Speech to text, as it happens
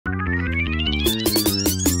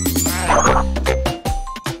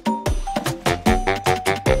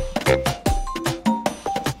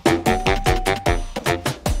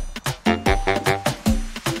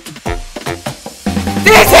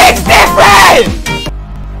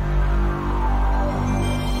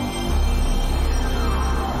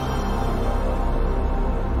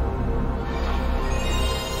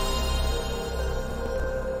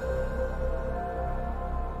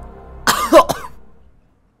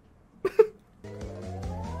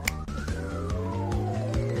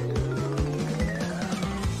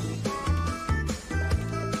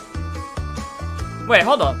Wait,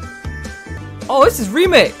 hold on. Oh, this is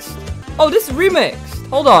remixed. Oh, this is remixed.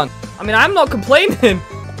 Hold on. I mean, I'm not complaining.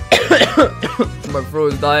 My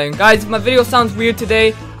throat is dying. Guys, if my video sounds weird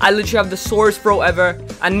today, I literally have the sorest throat ever.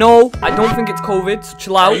 And no, I don't think it's COVID, so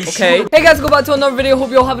chill out, okay? Hey guys, go back to another video. Hope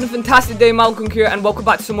you're all having a fantastic day. Malcolm here, and welcome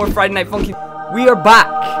back to some more Friday Night Funkin'. We are back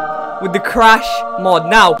with the Crash mod.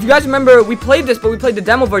 Now, if you guys remember, we played this, but we played the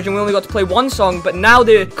demo version. We only got to play one song, but now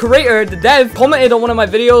the creator, the dev, commented on one of my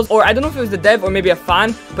videos, or I don't know if it was the dev or maybe a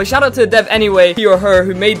fan, but shout out to the dev anyway, he or her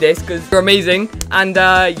who made this, because they're amazing. And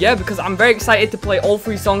yeah, because I'm very excited to play all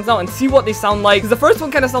 3 songs now and see what they sound like, because the first one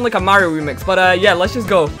kind of sounded like a Mario remix, but yeah, let's just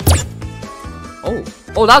go.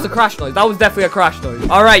 Oh, that was a crash noise. That was definitely a crash noise.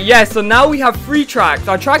 Alright, yeah, so now we have 3 tracks.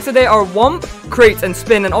 Our tracks today are Wump, Crates, and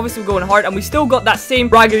Spin, and obviously we're going hard, and we still got that same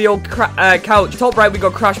raggedy old couch. Top right, we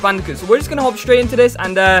got Crash Bandicoot. So we're just gonna hop straight into this,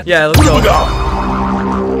 and yeah, let's go.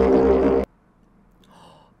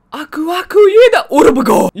 Aku, you hear that?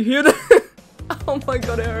 Urabago! You hear that? Oh my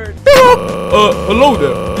god, it hurt. Hello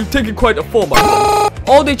there. You've taken quite a fall, my friend.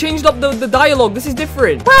 Oh, they changed up the dialogue. This is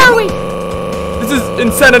different. Where are we? This is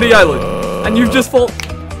N.Sanity Island. And you've just fall.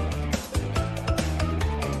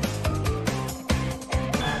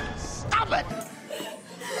 Stop it!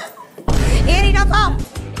 Here he comes up.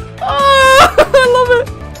 Oh, I love it.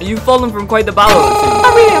 You've fallen from quite the battle.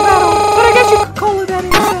 Not really a battle, but I guess you could call it that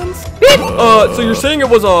in a sense. So you're saying it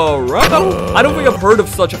was a rap battle? I don't think I've heard of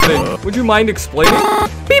such a thing. Would you mind explaining?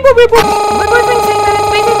 Beep boop beep boop. My boyfriend's saying that it's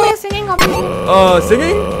basically a singing competition.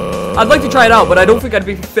 Singing? I'd like to try it out, but I don't think I'd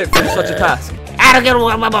be fit for such a task.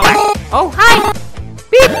 Oh, hi!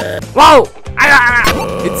 Beep! Wow!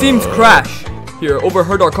 It seems Crash here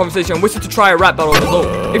overheard our conversation and wishes to try a rap battle on his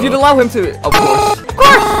own. If you'd allow him to, of course. Of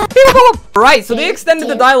course! Beep, boop, boop. Right, so they extended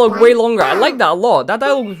the dialogue way longer. I like that a lot. That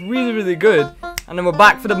dialogue was really, really good. And then we're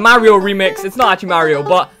back for the Mario remix. It's not actually Mario,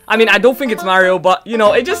 but I mean, I don't think it's Mario, but you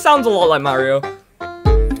know, it just sounds a lot like Mario.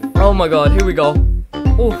 Oh my god, here we go.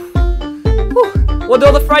 Ooh. What do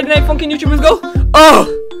all the Friday Night Funkin' YouTubers go?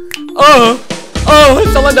 Oh,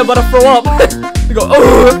 it's someone that about to throw up. We go,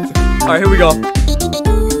 oh. Alright, here we go.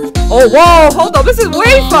 Oh, whoa, hold up, this is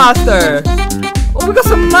way faster. Oh, we got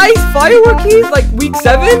some nice firework keys, like week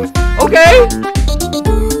 7. Okay.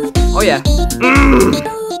 Oh, yeah.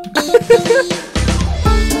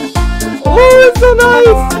 Oh, it's so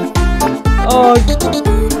nice. Oh.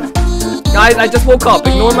 Guys, I just woke up.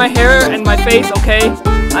 Ignore my hair and my face, okay?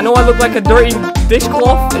 I know I look like a dirty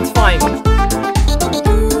dishcloth. It's fine.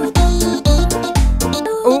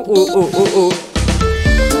 Ooh.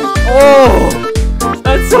 Oh,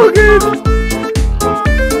 that's so good.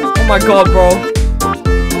 Oh my god, bro.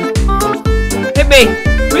 Hit me.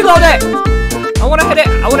 Reload it. I wanna hit it.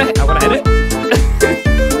 I wanna hit it.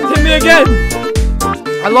 Hit me again.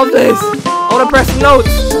 I love this. I wanna press the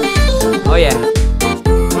notes. Oh yeah.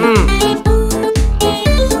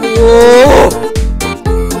 Whoa.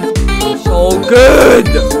 So good.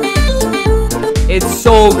 It's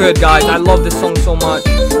so good, guys. I love this song so much.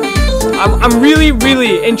 I'm really,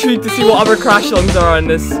 really intrigued to see what other Crash songs are on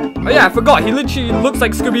this. Oh yeah, I forgot. He literally looks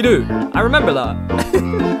like Scooby-Doo. I remember that.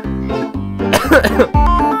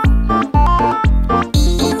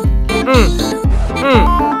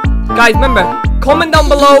 Guys, remember, comment down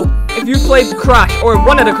below if you played Crash or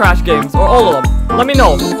one of the Crash games or all of them. Let me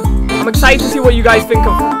know. I'm excited to see what you guys think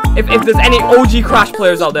of, if there's any OG Crash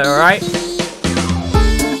players out there, alright?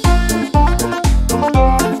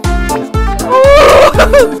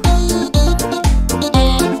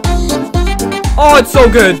 Oh, it's so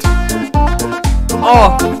good.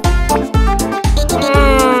 Oh.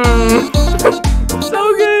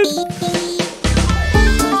 So good.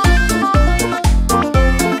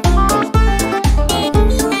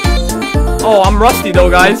 Oh, I'm rusty though,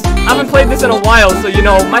 guys. I haven't played this in a while, so you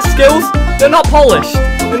know, my skills, they're not polished.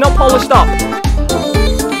 They're not polished up.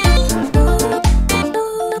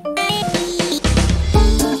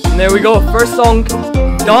 And there we go. First song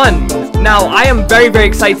done. Now, I am very, very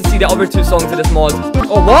excited to see the other 2 songs of this mod.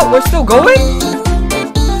 Oh, what? We're still going?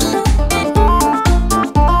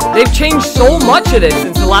 They've changed so much of this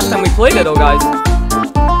since the last time we played it, though, guys.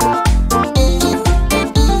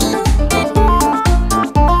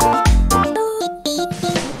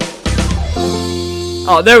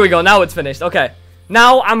 Oh, there we go. Now it's finished. Okay.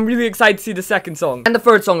 Now, I'm really excited to see the second song. And the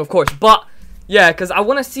third song, of course. But, yeah, because I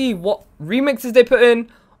want to see what remixes they put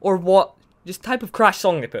in or what just type of Crash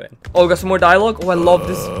song they put in. Oh, we got some more dialogue. Oh, I love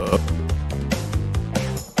this.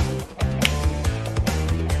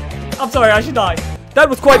 I'm sorry, I should die. That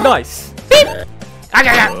was quite nice. Beep.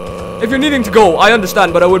 If you're needing to go, I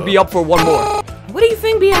understand, but I would be up for one more. What do you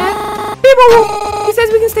think, Beep? Beep. He says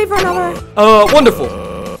we can stay for another. Wonderful.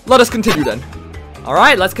 Let us continue then.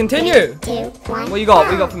 Alright, let's continue. 3, 2, 1. What you got?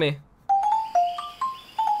 What you got for me?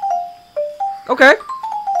 Okay.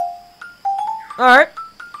 Alright.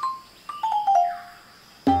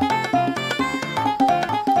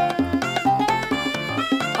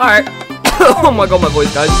 Alright. Oh my god, my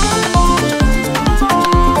voice, guys.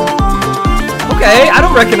 Okay, I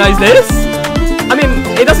don't recognize this. I mean,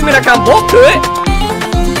 it doesn't mean I can't walk to it.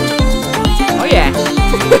 Oh yeah.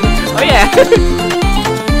 Oh yeah.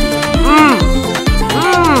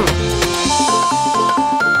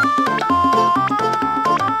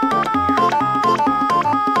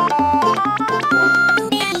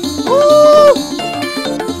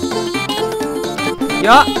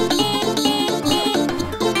 Yeah.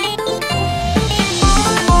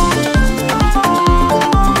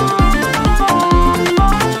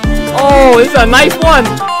 Oh, this is a nice one.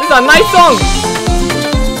 This is a nice song.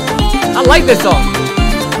 I like this song.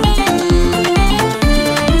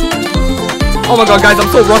 Oh my god, guys, I'm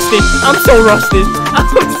so rusty. I'm so rusty.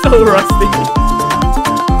 I'm so rusty.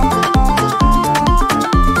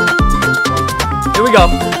 Here we go.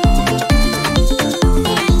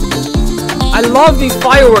 I love these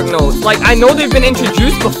firework notes. Like, I know they've been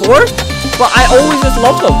introduced before, but I always just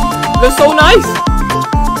love them. They're so nice.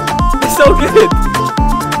 They're so good.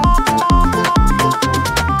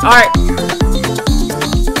 Alright.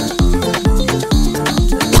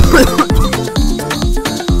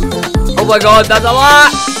 Oh my god, that's a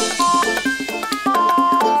lot.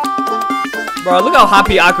 Bro, look how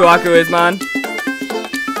happy Aku Aku is, man.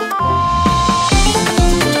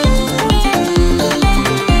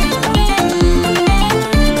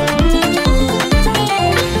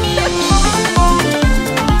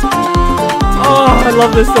 I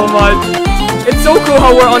love this so much. It's so cool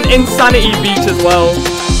how we're on N.Sanity Beach as well.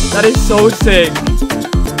 That is so sick.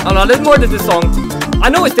 Oh no, there's more to this song. I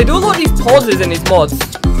noticed they do a lot of these pauses in these mods,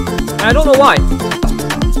 and I don't know why.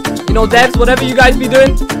 You know, devs, whatever you guys be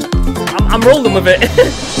doing, I'm rolling with it.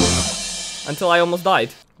 Until I almost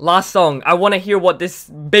died. Last song. I want to hear what this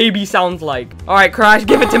baby sounds like. Alright, Crash,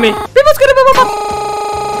 give it to me. People's gonna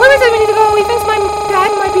Where was I a minute ago? He thinks my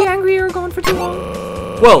dad might be angry or gone for too long.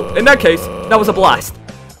 Well, in that case, that was a blast.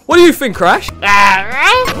 What do you think, Crash?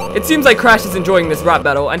 It seems like Crash is enjoying this rap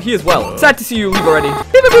battle, and he is well. Sad to see you leave already.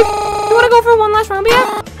 Beep, beep, beep. You wanna go for one last round,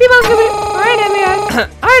 BF? People's gonna Alright then, BF.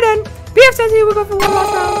 Alright then. BF says he will go for one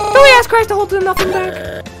last round. So we ask Crash to hold the nothing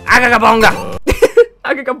back. Agagabonga.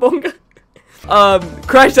 Agagabonga.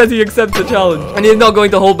 Crash says he accepts the challenge, and he's not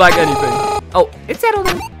going to hold back anything. Oh, It's settled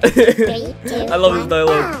then. 3, 2, I love this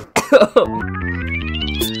dialogue.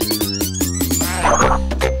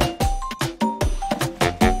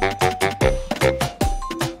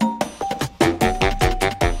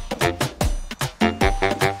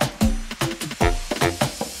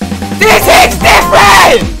 This is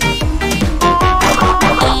different!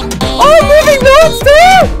 Oh, moving notes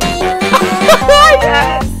too!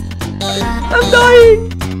 Yes! I'm dying!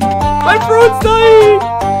 My throat's dying!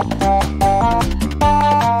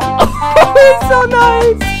 Oh, it's so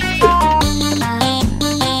nice!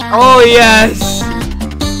 Oh, yes!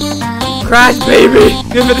 Crash, baby!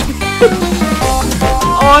 Give it.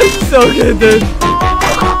 Oh, it's so good, dude.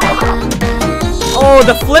 Oh,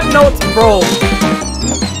 the flip notes, bro.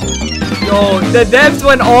 Yo, the devs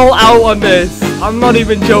went all out on this. I'm not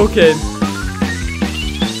even joking.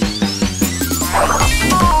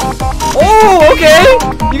 Oh, okay.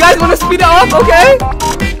 You guys want to speed it up? Okay.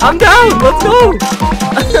 I'm down. Let's go.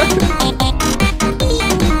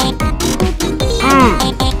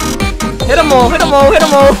 Hit them all. Hit them all. Hit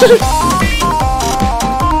them all.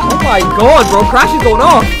 Oh my god, bro. Crash is going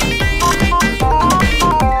off.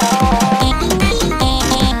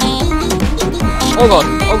 Oh god.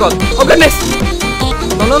 Oh god. Oh goodness.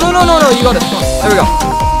 No, no, no, no, no, no. You got it. There we go.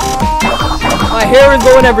 My hair is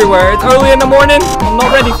going everywhere. It's early in the morning. I'm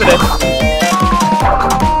not ready for this.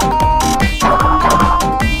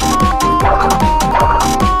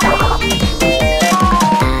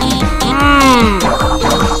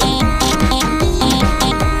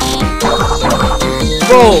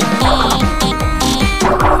 Bro.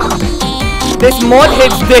 This mod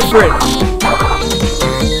hits different.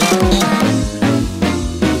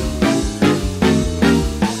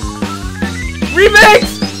 Remix!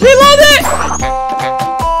 Reload it!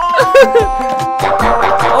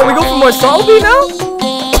 Oh, we go for more salty now?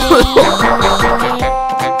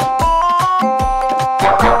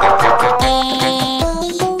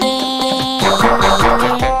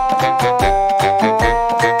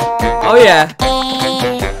 Oh yeah.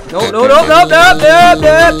 No, no, no, no, no, no,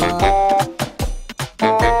 no.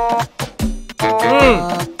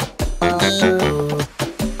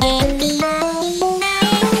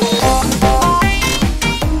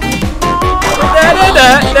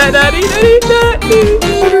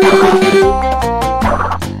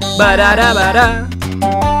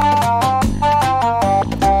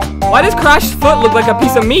 Why does Crash's foot look like a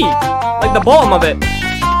piece of meat? Like the bottom of it.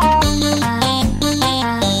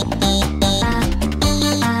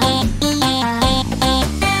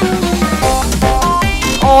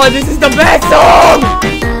 Oh, this is the best song!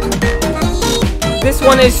 This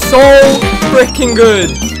one is so freaking good.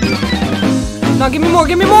 Now give me more,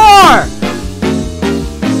 give me more!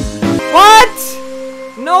 What?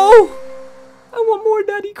 No! I want more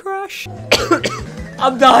Daddy Crash.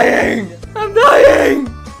 I'm dying! I'm dying!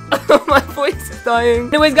 My voice is dying.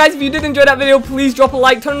 Anyways, guys, if you did enjoy that video, please drop a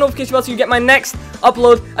like, turn on the notification bell so you get my next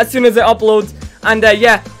upload as soon as it uploads. And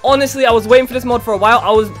yeah, honestly, I was waiting for this mod for a while.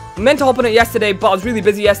 I was meant to hop on it yesterday, but I was really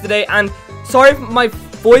busy yesterday. And sorry if my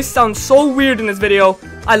voice sounds so weird in this video.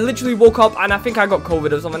 I literally woke up and I think I got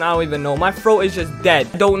COVID or something. I don't even know. My throat is just dead.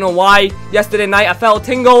 I don't know why. Yesterday night, I felt a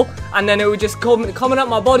tingle. And then it was just coming up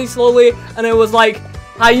my body slowly. And it was like,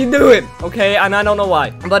 how you doing? Okay, and I don't know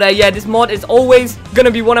why. But yeah, this mod is always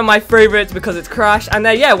gonna be one of my favorites because it's Crash. And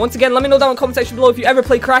yeah, once again, let me know down in the comment section below if you ever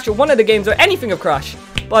play Crash or one of the games or anything of Crash.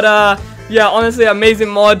 But yeah, honestly, amazing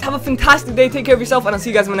mod. Have a fantastic day. Take care of yourself, and I'll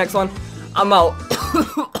see you guys in my next one. I'm out.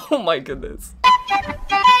 Oh my goodness.